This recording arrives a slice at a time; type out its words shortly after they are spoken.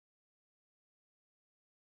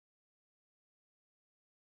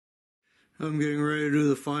I'm getting ready to do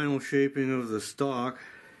the final shaping of the stock.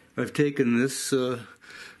 I've taken this, the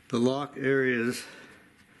lock areas,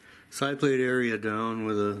 side plate area down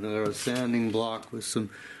with a sanding block with some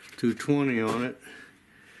 220 on it,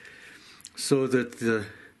 so that the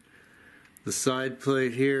side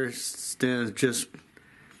plate here stands just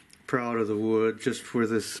proud of the wood, just where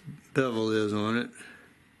this bevel is on it,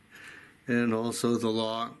 and also the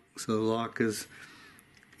lock. So the lock is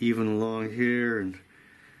even along here, and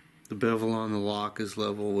the bevel on the lock is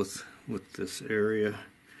level with this area.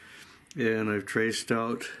 And I've traced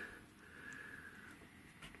out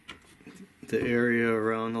the area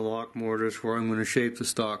around the lock mortise where I'm going to shape the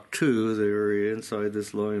stock to. The area inside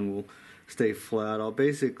this line will stay flat.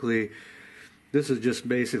 This is just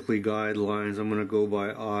basically guidelines. I'm going to go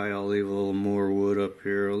by eye. I'll leave a little more wood up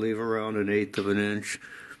here. I'll leave around 1/8 of an inch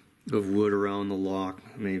of wood around the lock,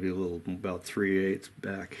 maybe a little, about 3/8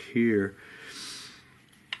 back here.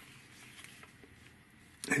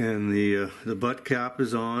 And the butt cap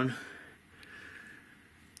is on,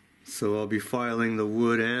 so I'll be filing the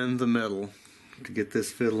wood and the metal to get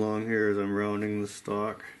this fit along here as I'm rounding the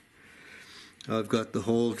stock. I've got the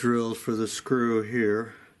hole drilled for the screw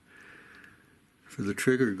here for the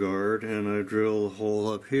trigger guard, and I drill a hole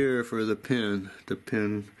up here for the pin. The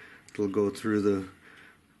pin will go through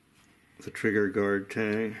the trigger guard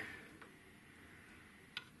tang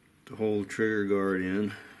to hold trigger guard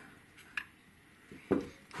in.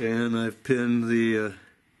 And I've pinned the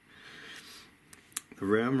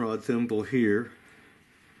ramrod thimble here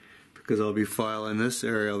because I'll be filing this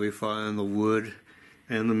area. I'll be filing the wood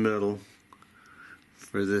and the metal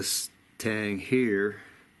for this tang here,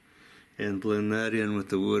 and blend that in with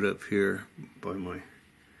the wood up here by my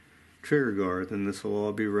trigger guard. And this will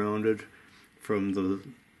all be rounded from the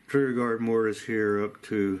trigger guard mortise here up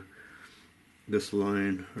to this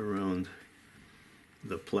line around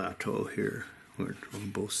the plateau here, on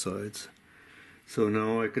both sides. So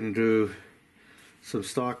now I can do some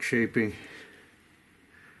stock shaping.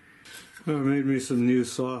 I made me some new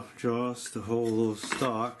soft jaws to hold those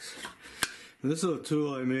stocks. And this is a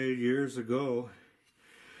tool I made years ago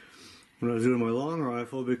when I was doing my long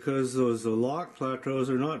rifle, because the lock plateaus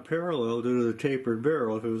are not parallel due to the tapered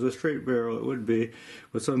barrel. If it was a straight barrel it would be,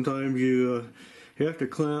 but sometimes you have to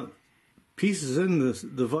clamp pieces in this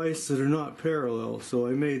device that are not parallel. So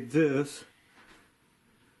I made this,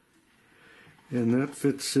 and that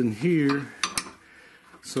fits in here.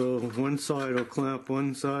 So one side will clamp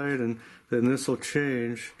one side, and then this will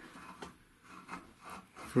change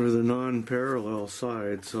for the non-parallel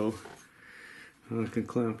side. So I can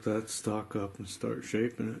clamp that stock up and start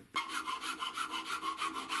shaping it.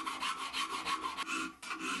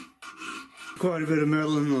 Quite a bit of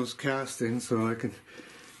metal in those castings, so I can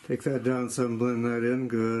take that down some, blend that in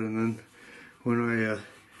good, and then when I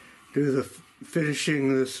do the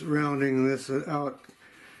finishing this, rounding this out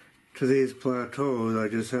to these plateaus, I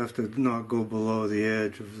just have to not go below the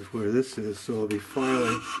edge of where this is. So I'll be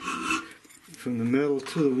filing from the metal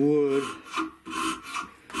to the wood,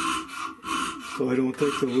 so I don't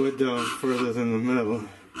take the wood down further than the metal.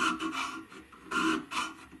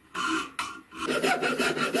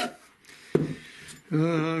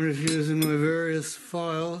 I'm just using my various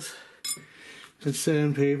files and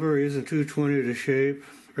sandpaper, using 220 to shape,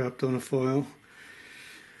 wrapped on a file.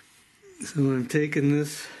 So I'm taking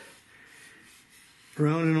this,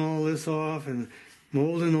 rounding all this off and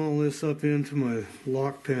molding all this up into my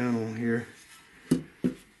lock panel here.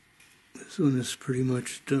 This one is pretty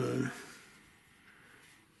much done.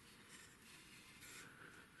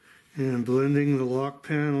 And blending the lock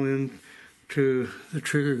panel into the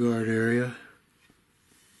trigger guard area.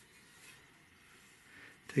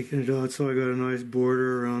 Taking it out so I got a nice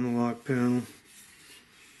border around the lock panel.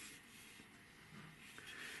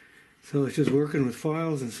 So it's just working with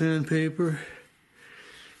files and sandpaper,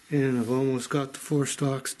 and I've almost got the 4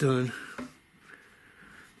 stocks done.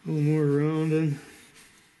 A little more rounding.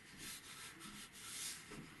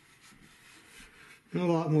 And a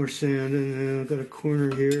lot more sanding, and I've got a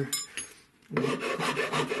corner here.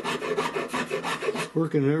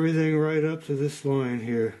 Working everything right up to this line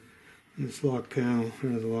here. This lock panel, or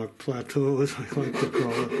the lock plateau as I like to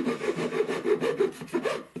call it.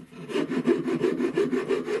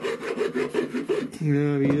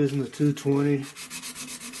 Now I'm using the 220.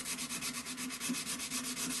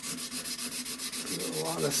 A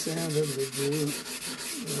lot of sanding to do.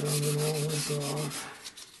 Rounding all this off.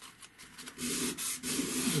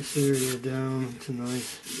 This area down to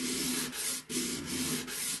nice,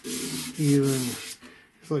 even.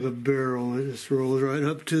 It's like a barrel, it just rolls right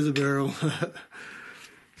up to the barrel.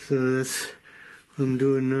 So that's what I'm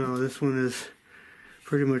doing now. This one is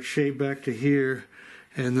pretty much shaped back to here,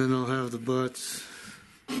 and then I'll have the butts.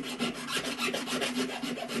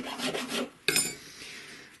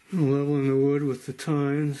 Leveling the wood with the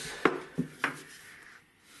tines.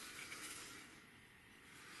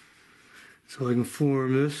 So I can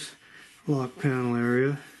form this lock panel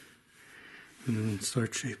area and then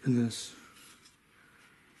start shaping this.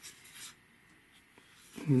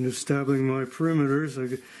 I'm just establishing my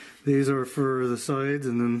perimeters. These are for the sides,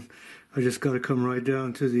 and then I just got to come right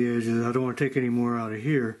down to the edges. I don't want to take any more out of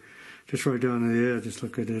here. Just right down to the edge, just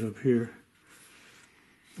like I did up here.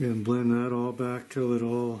 And blend that all back till it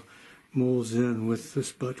all molds in with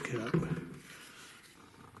this butt cap.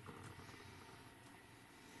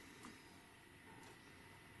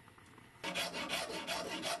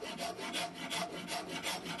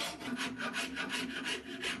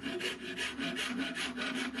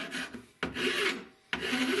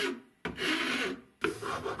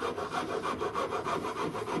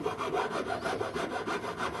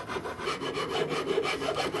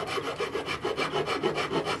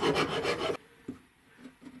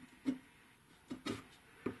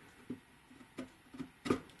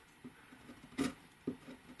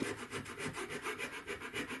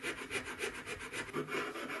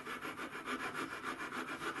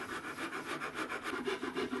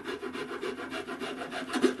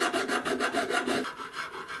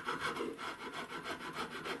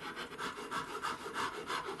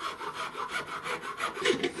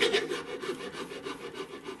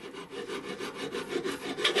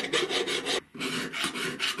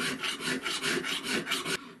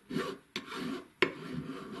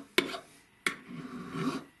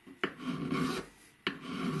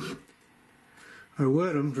 I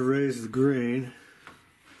wet them to raise the grain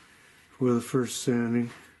for the first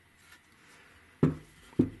sanding.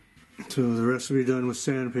 So the rest will be done with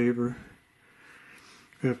sandpaper,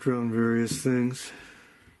 wrapped around various things.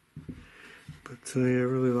 But I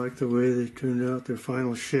really like the way they turned out, their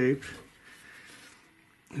final shape,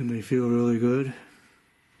 and they feel really good.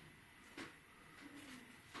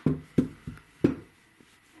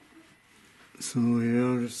 So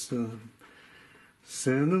yeah, just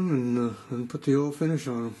sand them and put the oil finish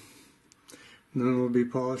on them. And then we'll be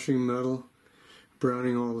polishing metal,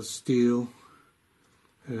 browning all the steel,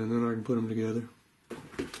 and then I can put them together.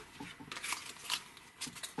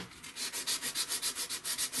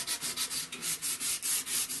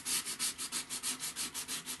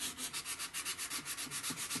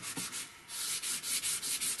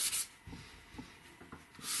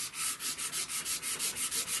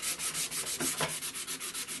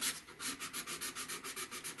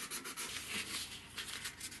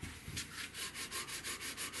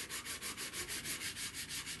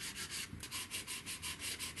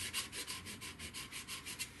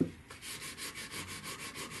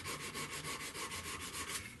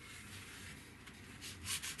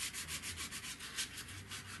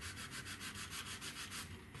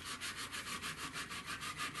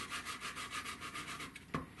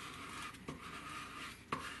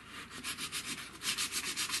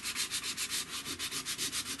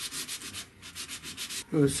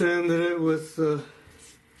 I sanded it with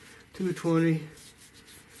 220,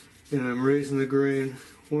 and I'm raising the grain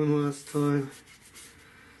one last time.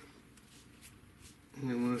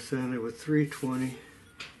 And I'm going to sand it with 320.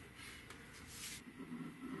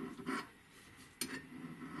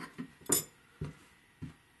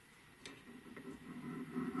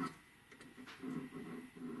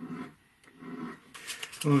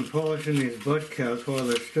 I'm polishing these butt caps while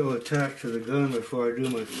they're still attached to the gun before I do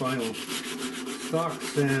my final stock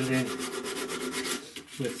sanding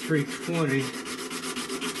with 320.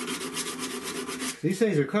 These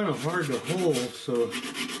things are kind of hard to hold, so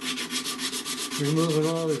removing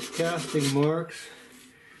all these casting marks,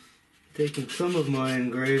 taking some of my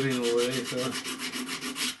engraving away, so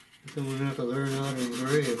I'm going to have to learn how to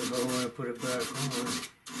engrave if I want to put it back on.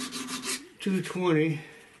 220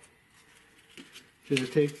 to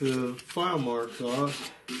take the file marks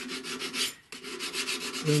off.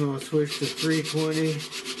 Then I'll switch to 320,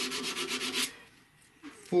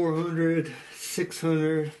 400,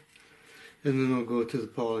 600, and then I'll go to the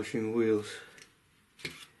polishing wheels.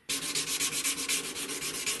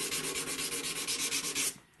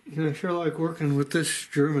 And I sure like working with this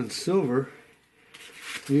German silver.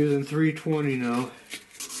 I'm using 320 now.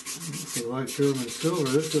 I like German silver.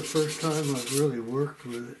 This is the first time I've really worked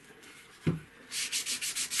with it.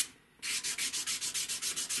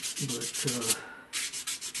 But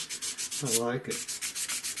I like it.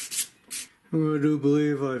 I do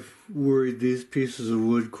believe I've worried these pieces of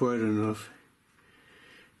wood quite enough.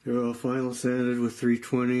 They're all final sanded with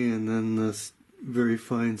 320 and then this very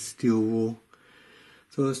fine steel wool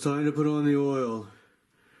So it's time to put on the oil.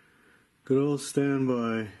 Good old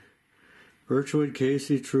standby. Birchwood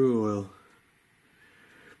Casey True Oil.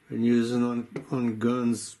 Been using on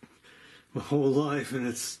guns my whole life, and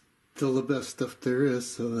it's still the best stuff there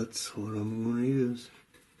is, so that's what I'm going to use.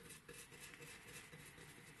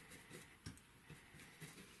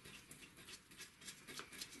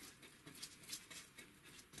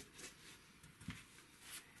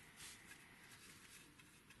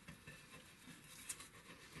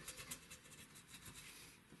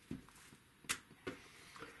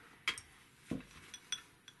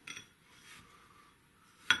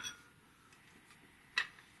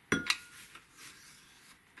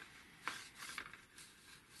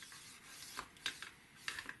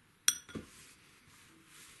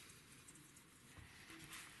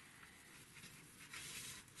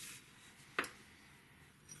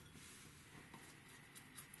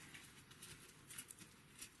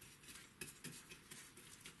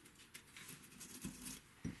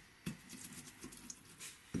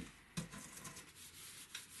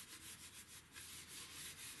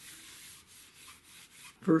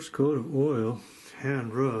 First coat of oil,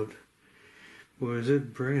 hand rubbed. Boy, is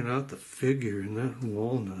it bringing out the figure in that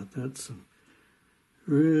walnut. That's some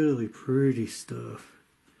really pretty stuff.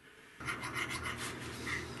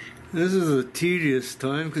 This is a tedious,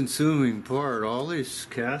 time-consuming part. All these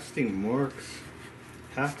casting marks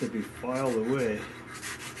have to be filed away,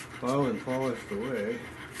 filed and polished away.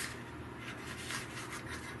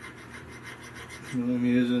 And I'm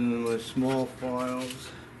using my small files,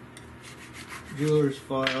 jeweler's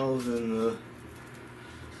files, and the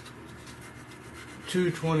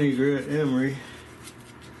 220 grit emery.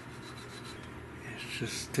 It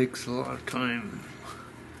just takes a lot of time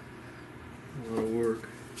and a lot of work,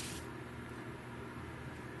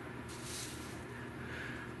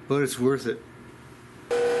 but it's worth it.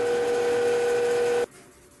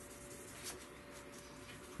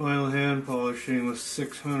 Final hand polishing with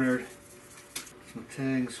 600. Some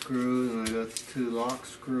tang screws, and I got the 2 lock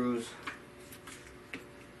screws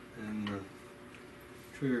and the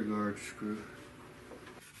trigger guard screw.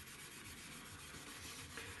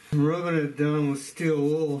 I'm rubbing it down with steel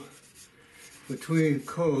wool between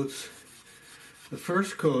coats. The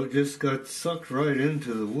first coat just got sucked right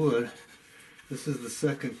into the wood. This is the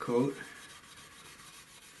second coat.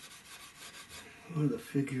 Oh, the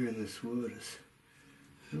figure in this wood is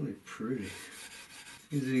really pretty.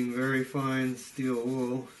 Using very fine steel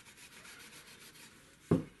wool.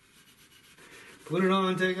 Put it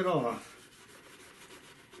on, take it off.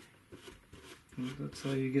 That's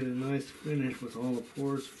how you get a nice finish with all the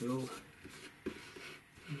pores filled.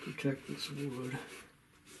 And protect this wood.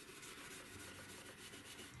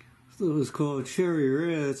 So it's called Cherry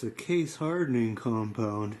Red. It's a case hardening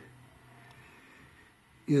compound.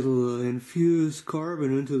 It'll infuse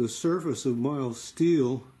carbon into the surface of mild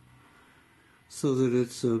steel so that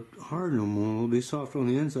it's hardenable. It'll be soft on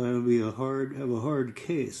the inside. It'll be have a hard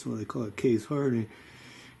case. What they call it, case hardening.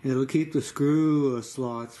 It'll keep the screw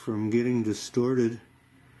slots from getting distorted.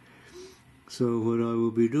 So what I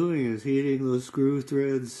will be doing is heating those screw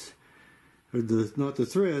threads, or not the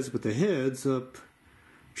threads, but the heads up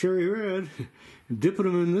cherry red, dipping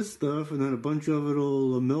them in this stuff, and then a bunch of it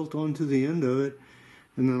will melt onto the end of it,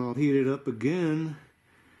 and then I'll heat it up again,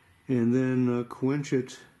 and then quench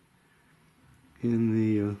it in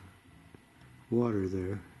the water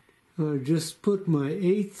there. I just put my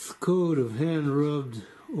 8th coat of hand-rubbed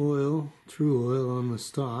oil, true oil, on the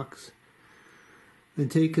stocks, and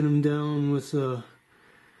taking them down with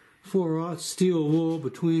 4/0 steel wool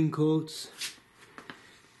between coats.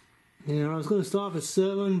 And I was going to stop at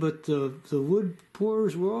 7, but the wood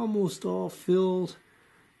pores were almost all filled,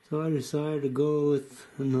 so I decided to go with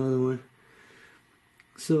another one.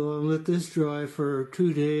 So I'll let this dry for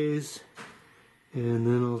 2 days, and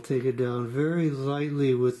then I'll take it down very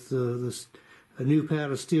lightly with a new pad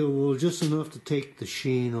of steel wool, just enough to take the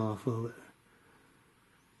sheen off of it.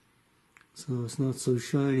 So it's not so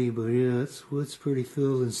shiny, but yeah, it's pretty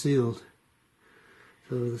filled and sealed.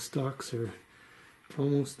 So the stocks are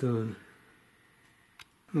almost done.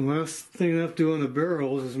 The last thing I have to do on the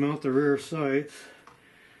barrels is mount the rear sights.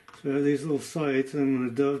 So I have these little sights, and I'm going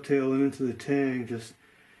to dovetail them into the tang just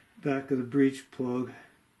back of the breech plug,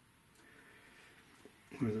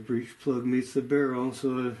 where the breech plug meets the barrel.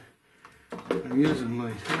 So I'm using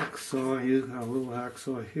my hacksaw. I got a little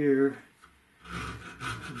hacksaw here,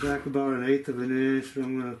 back about 1/8 of an inch.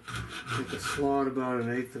 I'm going to make a slot about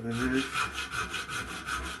 1/8 of an inch,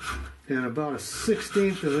 and about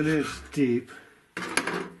 1/16 of an inch deep.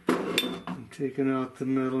 I'm taking out the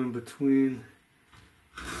metal in between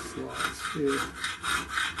slots here.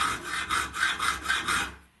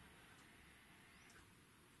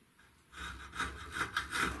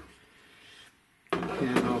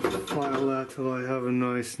 till I have a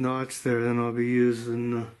nice notch there. Then I'll be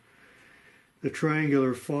using the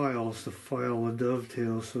triangular files to file a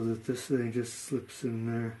dovetail so that this thing just slips in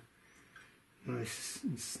there nice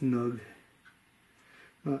and snug.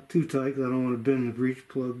 Not too tight because I don't want to bend the breech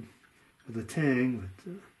plug with the tang,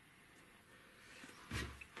 but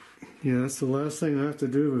yeah, that's the last thing I have to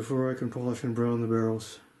do before I can polish and brown the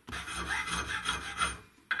barrels.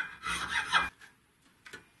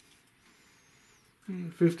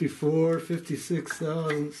 $54, 56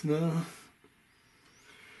 thousandths now.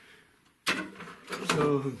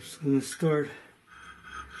 So I'm just going to start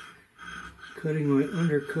cutting my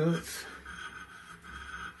undercuts.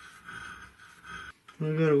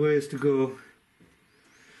 I've got a ways to go.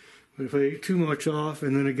 But if I eat too much off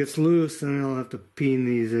and then it gets loose, then I'll have to peen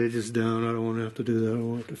these edges down. I don't want to have to do that. I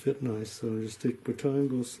want it to fit nice. So I just take my time,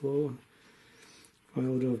 go slow, and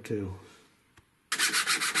file a dovetail.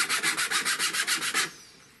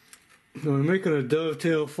 Now I'm making a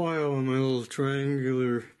dovetail file on my little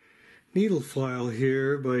triangular needle file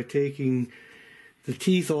here by taking the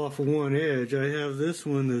teeth off of one edge. I have this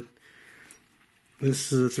one that,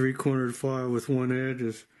 this is a 3-cornered file with one edge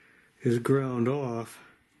is ground off.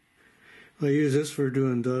 I use this for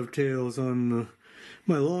doing dovetails on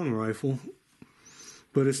my long rifle,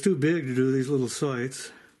 but it's too big to do these little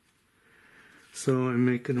sights. So I'm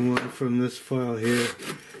making one from this file here.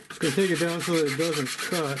 Just going to take it down so that it doesn't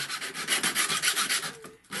cut.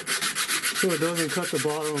 So it doesn't cut the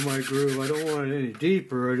bottom of my groove. I don't want it any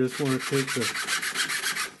deeper. I just want to take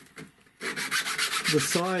the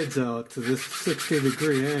sides out to this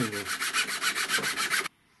 60-degree angle.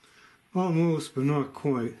 Almost, but not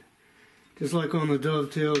quite. Just like on the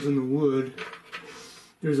dovetails in the wood,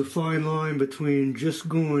 there's a fine line between just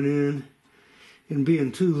going in and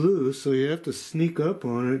being too loose, so you have to sneak up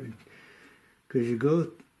on it because you go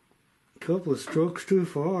a couple of strokes too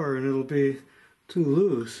far and it'll be too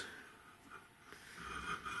loose.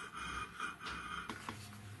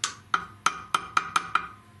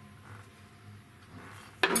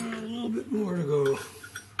 A little bit more to go.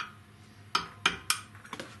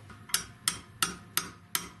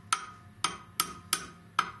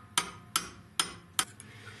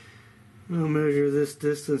 I'll measure this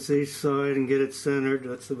distance each side and get it centered.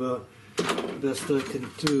 That's about the best I can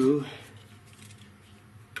do.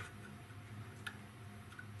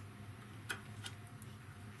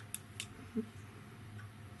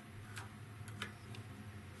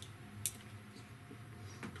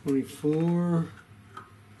 $24.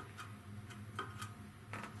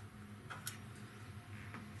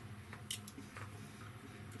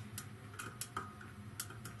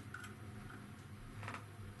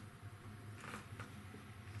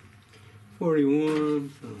 $41,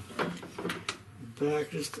 back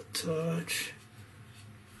just a touch.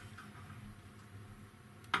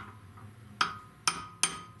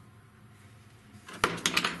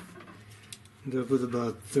 End up with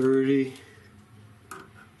about 30,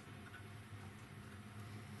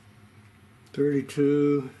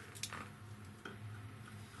 32,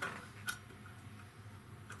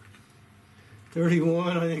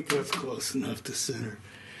 31. I think that's close enough to center.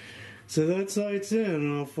 So that side's in,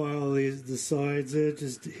 and I'll file the sides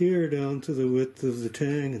edges here down to the width of the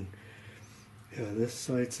tang, and yeah, this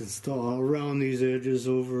side's installed. I'll round these edges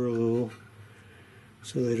over a little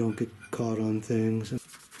so they don't get caught on things.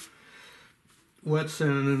 Wet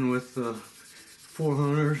sanding with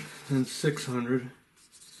 400 and 600,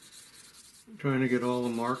 trying to get all the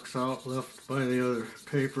marks out left by the other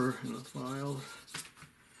paper in the files,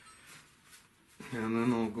 and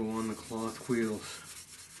then I'll go on the cloth wheels.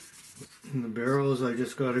 In the barrels, I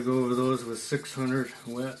just got to go over those with 600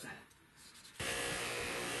 wet.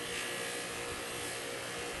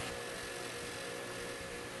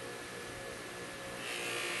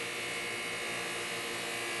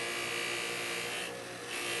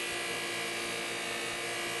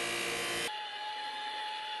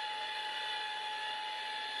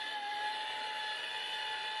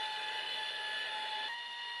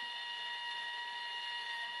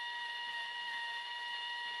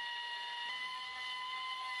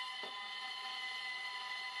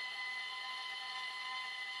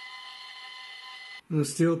 The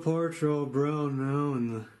steel parts are all brown now,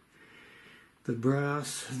 and the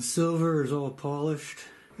brass and silver is all polished.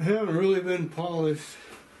 I haven't really been polished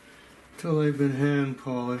till they've been hand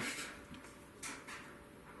polished.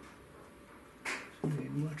 Don't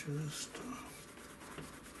need much of this stuff.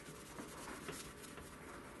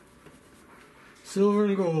 Silver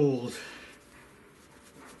and gold.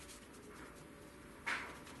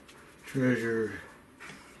 Treasure.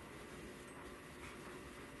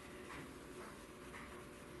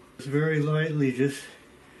 Very lightly, just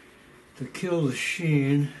to kill the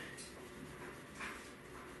sheen,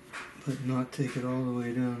 but not take it all the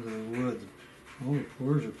way down to the wood. All the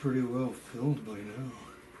pores are pretty well filled by now.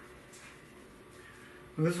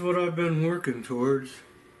 This is what I've been working towards.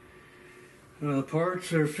 The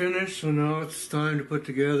parts are finished, so now it's time to put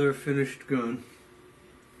together a finished gun.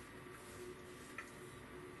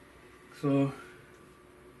 So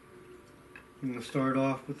I'm going to start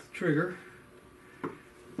off with the trigger.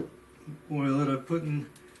 Oil it. I'm putting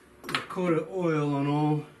a coat of oil on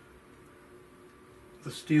all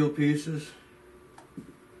the steel pieces.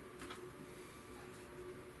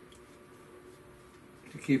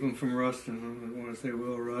 To keep them from rusting. I want to say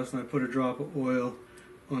will rust. And I put a drop of oil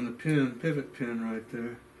on the pin, pivot pin right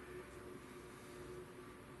there.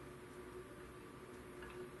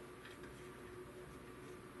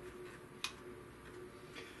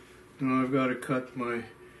 Now I've got to cut my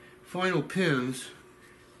final pins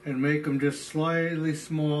and make them just slightly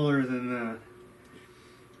smaller than that.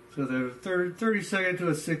 So they're 32nd to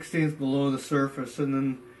a 16th below the surface, and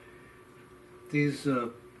then these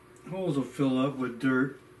holes will fill up with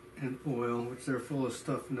dirt and oil, which they're full of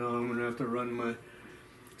stuff now. I'm going to have to run my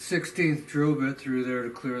 16th drill bit through there to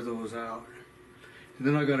clear those out. And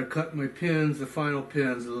then I got to cut my pins, the final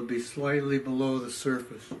pins. It'll be slightly below the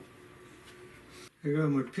surface. I got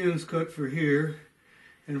my pins cut for here,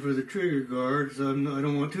 and for the trigger guards, I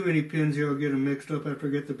don't want too many pins here. I'll get them mixed up after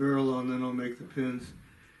I get the barrel on, then I'll make the pins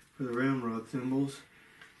for the ramrod thimbles.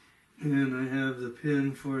 And I have the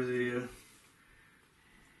pin for the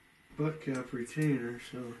butt cap retainer,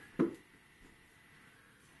 so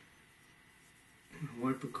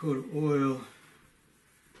wipe a coat of oil.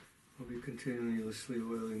 I'll be continuously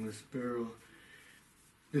oiling this barrel.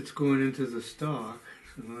 It's going into the stock.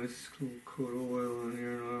 It's a nice little coat of oil on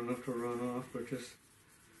here, not enough to run off, but just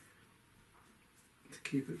to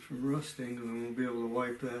keep it from rusting, and then we'll be able to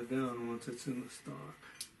wipe that down once it's in the stock.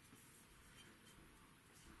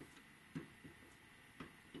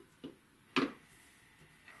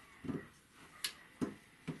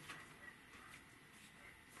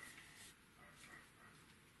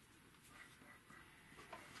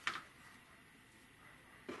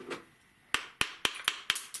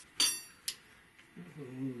 A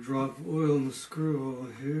little drop of oil in the screw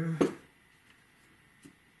over here.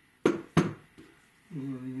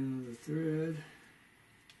 On the end of the thread.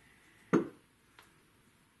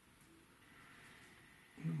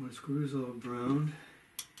 Get my screws all browned.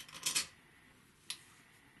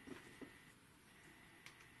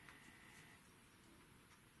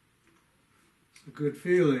 It's a good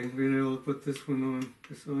feeling being able to put this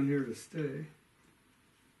on here to stay.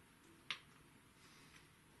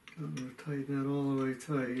 Not going to tighten that all the way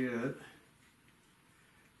tight yet.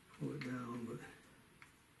 Pull it down, but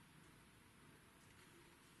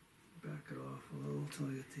back it off a little until I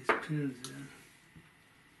get these pins in.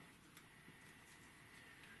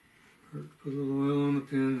 Hurt to put a little oil on the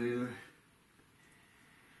pin either.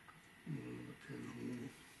 The pin hole.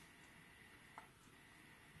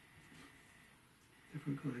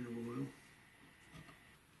 Different kind of oil.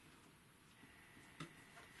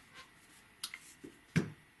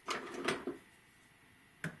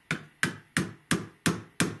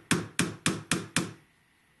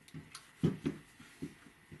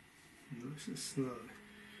 Nice and snug.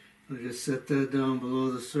 I just set that down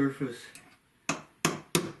below the surface.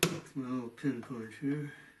 That's my little pin punch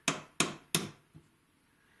here.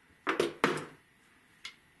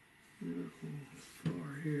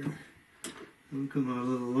 Far here. It'll come out a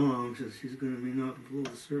little long since she's going to be not below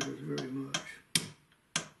the surface very much.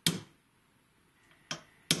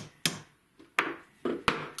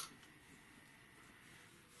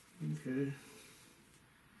 Okay.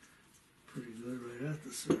 Pretty good right at the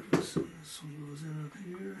surface. And this one goes in up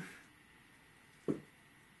here.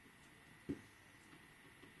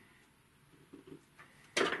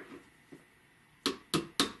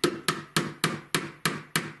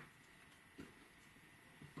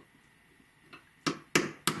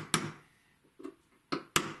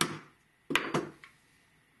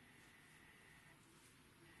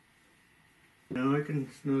 Now I can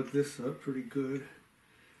snug this up pretty good.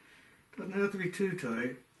 Doesn't have to be too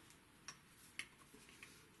tight.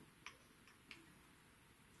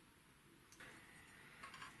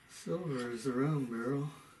 Silver is the round barrel.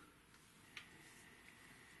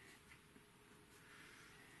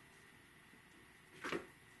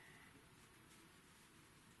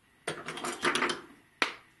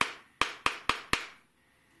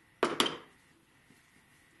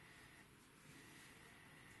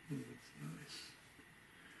 That's nice.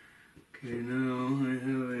 Okay, now I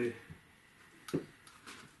have a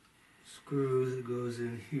screw that goes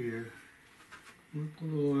in here. Put a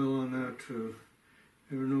little oil on that too.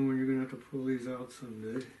 Never know when you're going to have to pull these out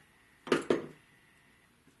someday.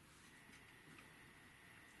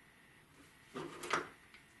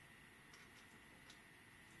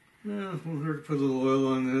 Yeah, won't hurt to put a little oil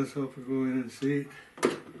on this, hope we go in and see it.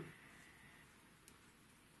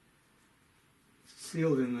 It's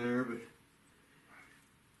sealed in there, but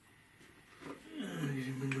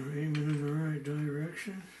aiming in the right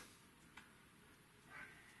direction.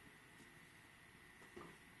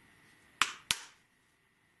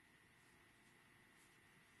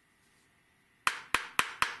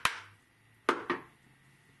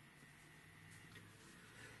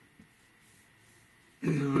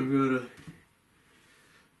 Now I've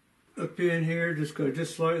got a pin here, just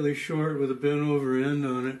slightly short with a bent over end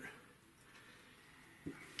on it.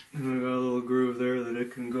 And I got a little groove there that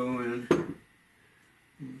it can go in.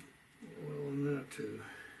 Oil on that too.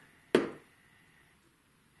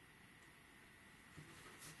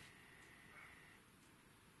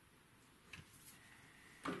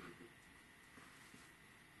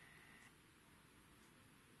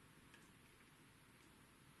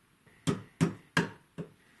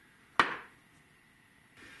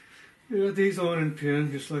 I got these on and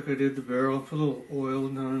pinned just like I did the barrel. Put a little oil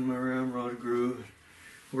down in my ramrod groove.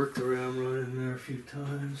 Worked the ramrod in there a few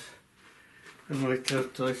times. And like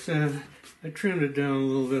that, I trimmed it down a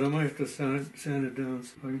little bit. I might have to sand it down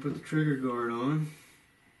so I can put the trigger guard on.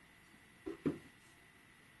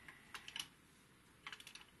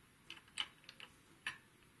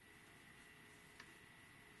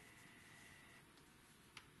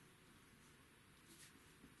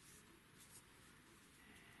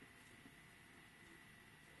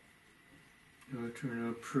 It turned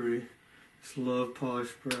out pretty. Just love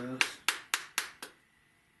polished brass.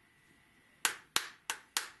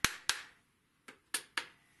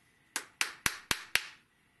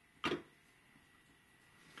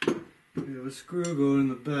 We have a screw going in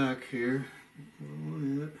the back here.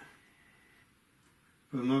 On it.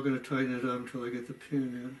 But I'm not going to tighten it up until I get the pin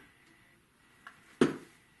in.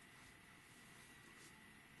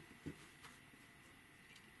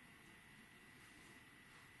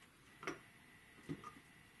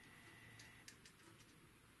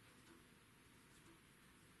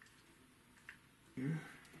 Here.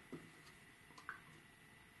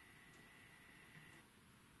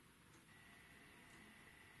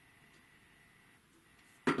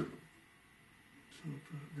 So I'll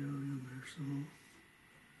put it down in there some.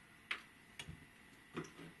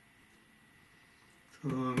 It's a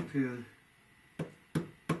long pin.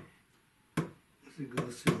 As it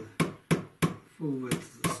goes through the full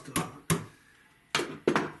width of the stock.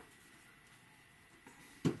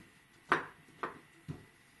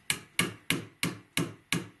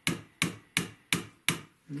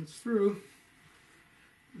 And it's through.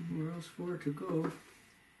 And where else for it to go?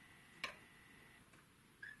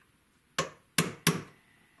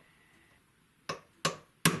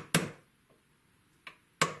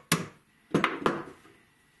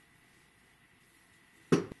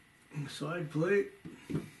 Side plate.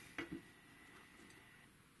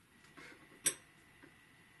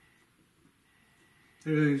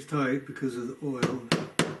 Everything's tight because of the oil.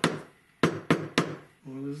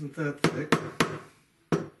 Oil isn't that thick.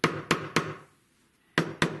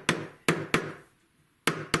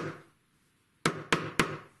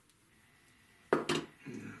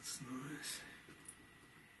 That's nice.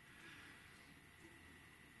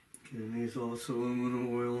 And these also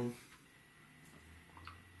aluminum oil.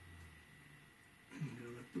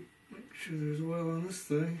 Make sure there's oil on this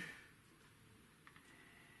thing.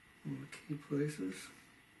 On the key places.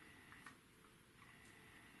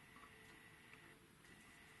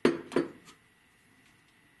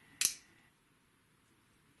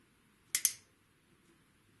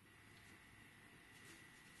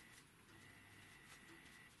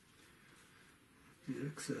 The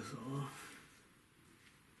excess off.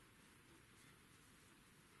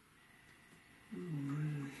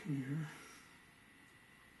 Right in here.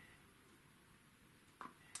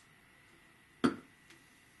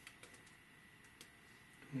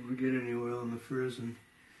 Don't want to get any oil in the frizz and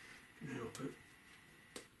can help it.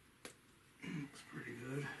 Looks pretty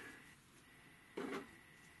good.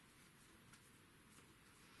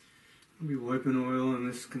 I'll be wiping oil on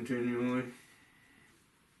this continually.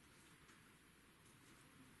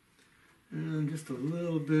 And just a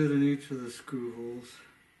little bit in each of the screw holes.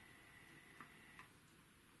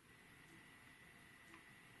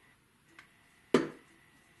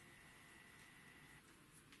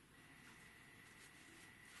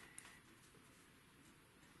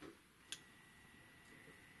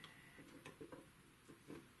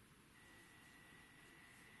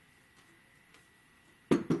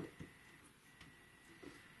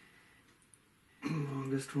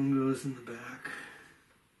 Longest one goes in the back.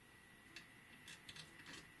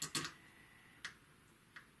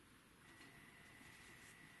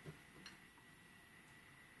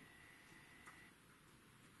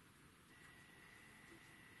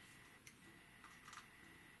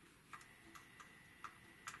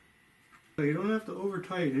 You don't have to over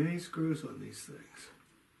tighten any screws on these things.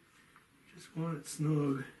 You just want it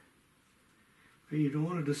snug, but you don't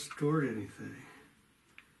want to distort anything.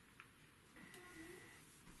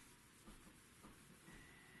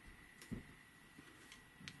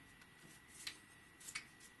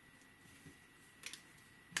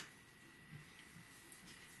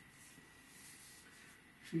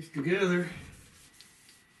 She's together.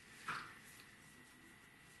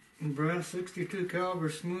 And brass 62 caliber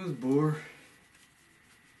smooth bore.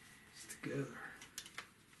 It's together.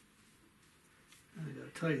 I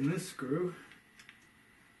gotta tighten this screw.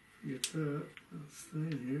 Get that. That's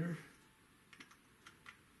in here.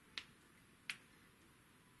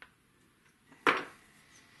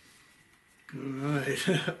 Alright.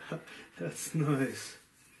 That's nice.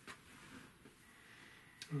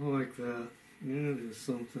 I like that. Yeah, it is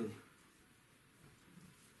something.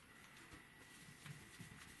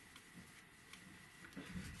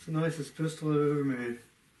 It's the nicest pistol I've ever made.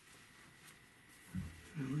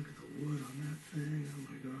 And look at the wood on that thing. Oh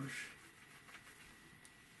my gosh.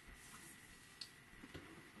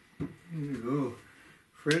 There you go.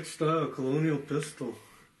 French style Colonial pistol.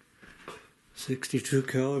 62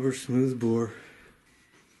 caliber smooth bore.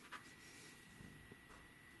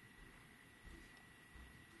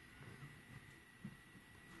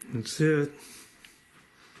 That's it.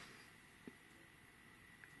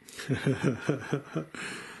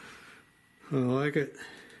 I like it.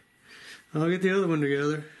 I'll get the other one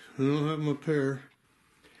together and I'll have them a pair.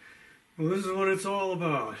 Well, this is what it's all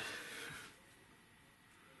about.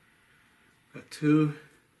 Got two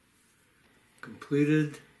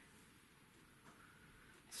completed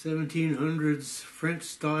 1700s French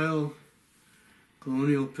style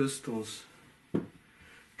Colonial pistols.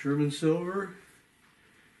 German silver,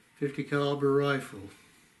 50 caliber rifle.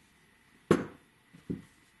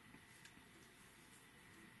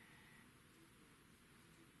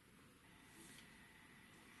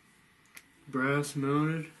 Brass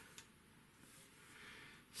mounted,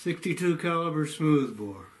 62 caliber smooth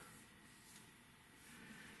bore.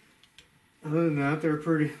 Other than that, they're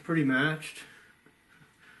pretty matched.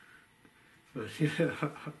 But yeah,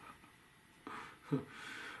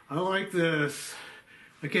 I like this.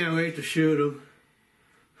 I can't wait to shoot them.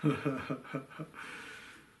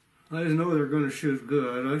 I just know they're going to shoot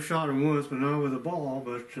good. I've shot them once, but not with a ball.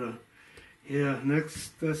 But yeah, that's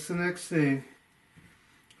the next thing.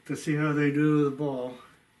 To see how they do with the ball.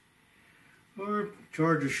 Or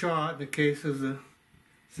charge a shot in the case of the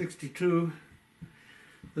 62.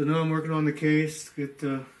 But now I'm working on the case, get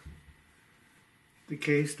the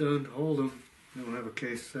case done to hold them. I don't have a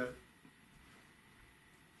case set.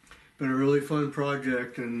 Been a really fun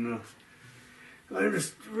project, and I'm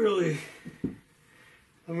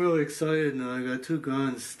really excited now. I got two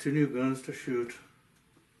new guns to shoot.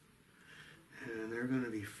 And they're going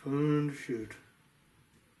to be fun to shoot.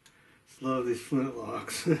 Love these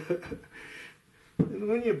flintlocks. And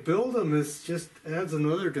when you build them, it just adds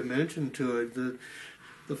another dimension to it.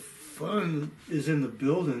 The fun is in the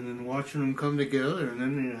building and watching them come together, and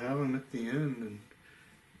then you have them at the end.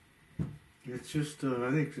 And it's just,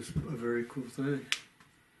 I think, just a very cool thing.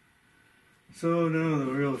 So now the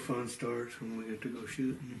real fun starts when we get to go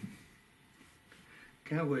shooting.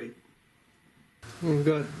 Can't wait. We've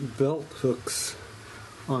got belt hooks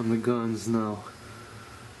on the guns now.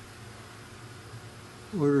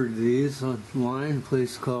 Ordered these online, a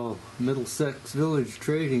place called Middlesex Village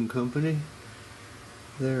Trading Company.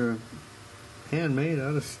 They're handmade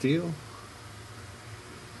out of steel,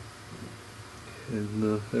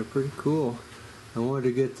 and they're pretty cool. I wanted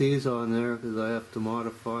to get these on there because I have to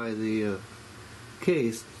modify the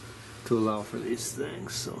case to allow for these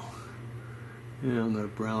things. So yeah, I'm going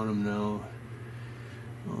to brown them now.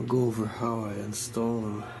 I'll go over how I install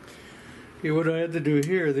them. Okay, what I had to do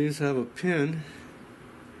here, these have a pin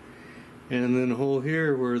and then a hole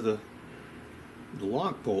here where the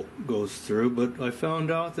lock bolt goes through, but I found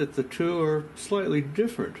out that the two are slightly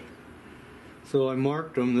different. So I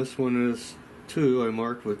marked them. This one is 2. I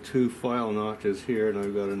marked with 2 file notches here, and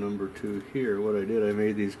I've got a number 2 here. What I did, I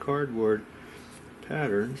made these cardboard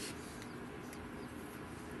patterns.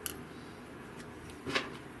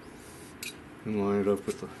 And line it up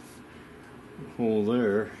with the hole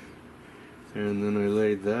there. And then I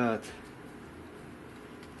laid that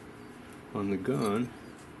on the gun.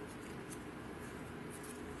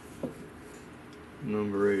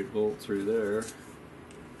 number 8 bolt through there.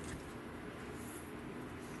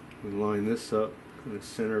 We line this up, kind of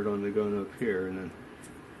centered on the gun up here, and then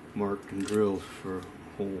marked and drilled for a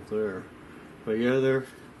hole there. But yeah,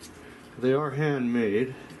 they are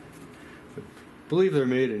handmade. I believe they're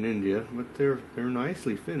made in India, but they're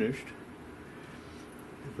nicely finished.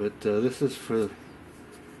 But this is for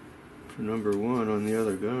number 1 on the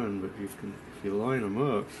other gun. But if you line them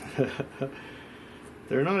up,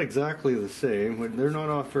 they're not exactly the same. They're not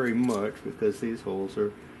off very much because these holes are,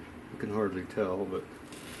 you can hardly tell, but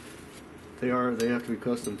they have to be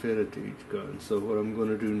custom fitted to each gun. So what I'm going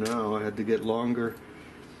to do now, I had to get longer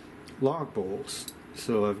lock bolts.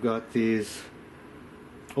 So I've got these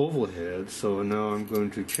oval heads, so now I'm going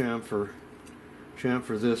to chamfer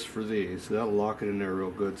this for these. So that'll lock it in there real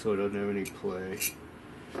good so it doesn't have any play.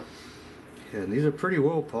 And these are pretty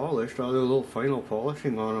well polished. I'll do a little final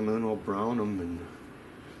polishing on them, and then I'll brown them and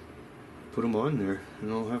put them on there,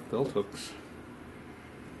 and I'll have belt hooks.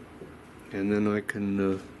 And then I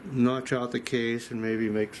can notch out the case and maybe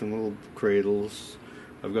make some little cradles.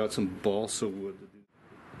 I've got some balsa wood to do.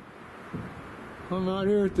 I'm out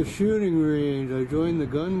here at the shooting range. I joined the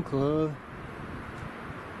gun club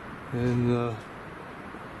and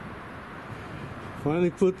finally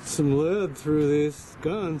put some lead through these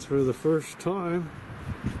guns for the first time.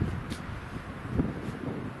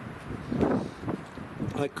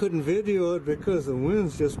 I couldn't video it because the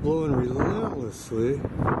wind's just blowing relentlessly.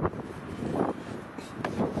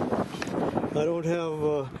 I don't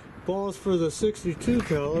have balls for the 62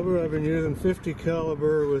 caliber. I've been using 50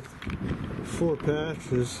 caliber with 4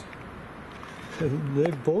 patches. And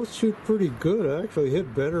they both shoot pretty good. I actually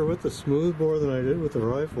hit better with the smoothbore than I did with the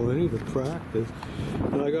rifle. I need to practice.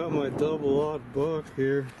 And I got my double-aught buck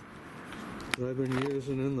here that I've been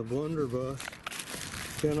using in the blunderbuss.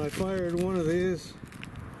 And I fired one of these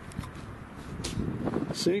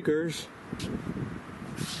sinkers.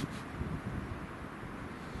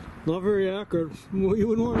 Not very accurate. Well, you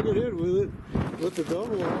wouldn't want to get hit with it. With the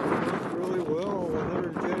double aught, it works really well.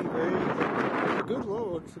 110 grains. It's a good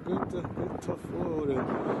load. It's a good tough load. And I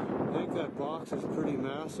think that box is pretty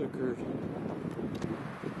massacred.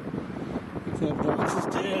 That box is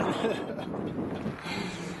dead.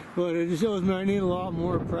 But it just shows me I need a lot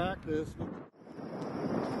more practice.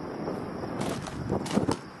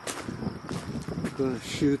 I'm gonna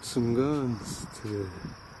shoot some guns today.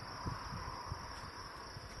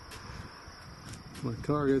 My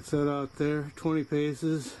target set out there, 20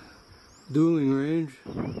 paces, dueling range.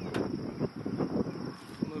 My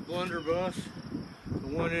blunderbuss, a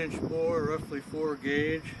 1-inch bore, roughly 4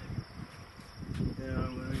 gauge. And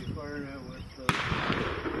I'm going to be firing it with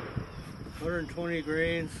 120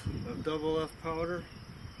 grains of double F powder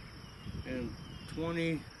and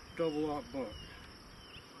 20 double-aught buck.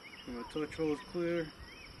 And my touch hole is clear,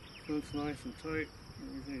 fence nice and tight,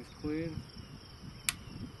 everything's clean.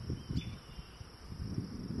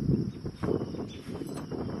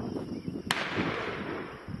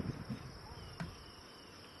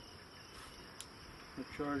 The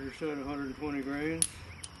charger set 120 grains.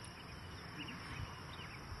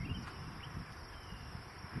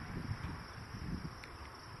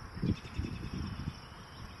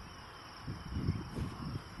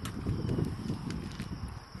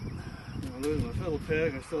 I'm losing my fiddle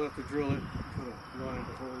peg. I still have to drill it, put a line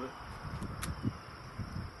to hold it.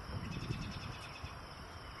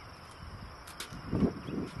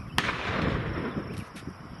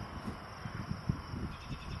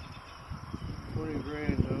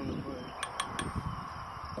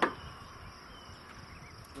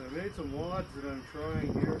 I made some wads that I'm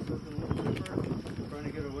trying here, something a little different. I'm trying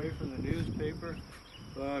to get away from the newspaper.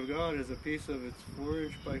 What I've got is a piece of, it's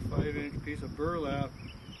 4-inch by 5-inch piece of burlap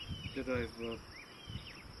that I've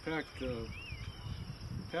packed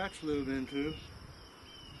patch lube into.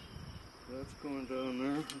 So that's going down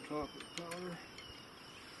there on top of the powder.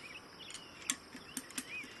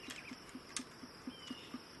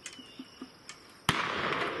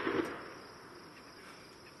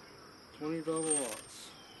 Double aughts.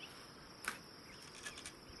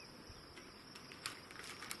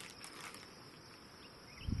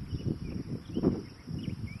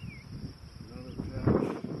 Another patch.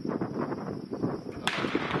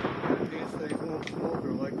 These things won't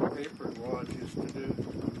smolder like the paper wads used to do.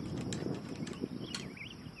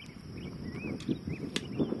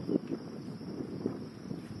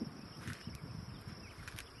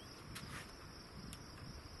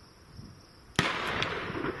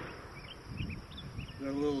 Got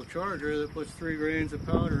a little charger that puts 3 grains of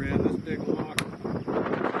powder in this big lock.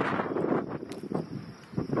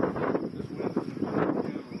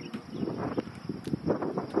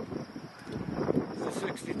 This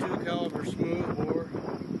caliber smooth bore.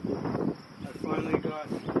 I finally got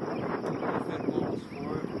fit balls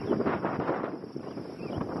for it.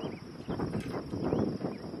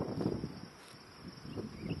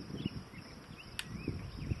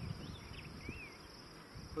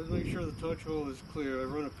 Let's make sure the touch hole is clear. I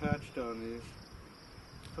run a patch down these.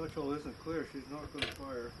 If the touch hole isn't clear, she's not going to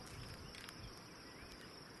fire.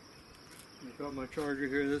 I've got my charger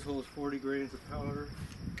here. This holds 40 grains of powder.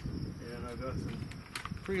 And I've got some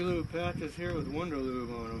pre-lube patches here with window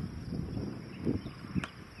lube on them.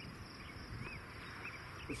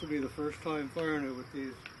 This will be the first time firing it with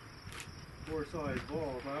these 4-size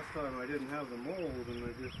balls. Last time I didn't have the mold and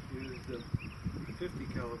I just used the 50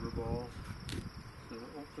 caliber balls. So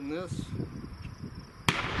open this,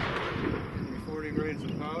 40 grains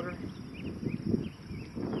of powder.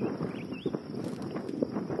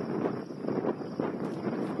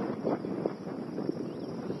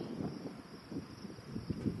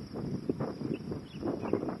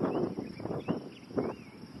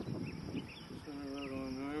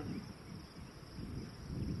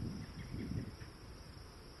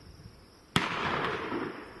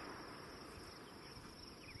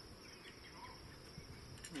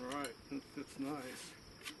 Alright, that fits nice.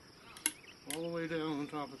 All the way down on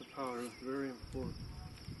top of the powder, that's very important.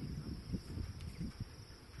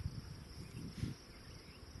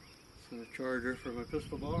 This is a charger for my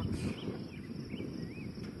pistol box.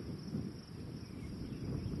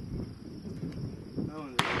 That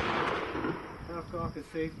one's half-cock is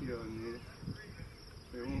safety on these.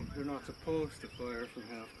 They're not supposed to fire from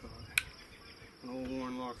half-cock. An old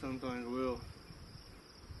worn lock sometimes will.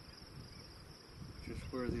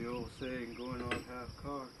 Just where the old saying, going on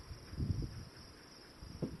half-cock.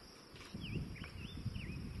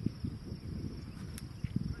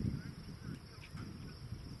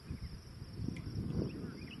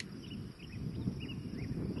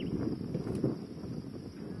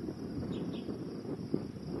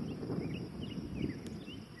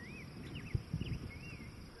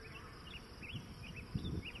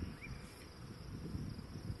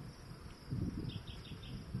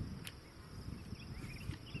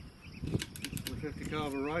 This is a 50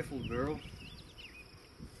 caliber rifle barrel.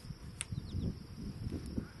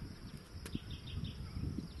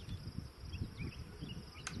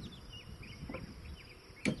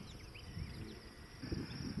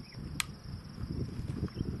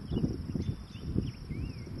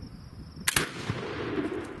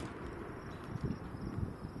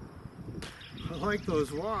 I like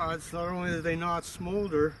those wads. Not only do they not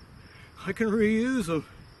smolder, I can reuse them.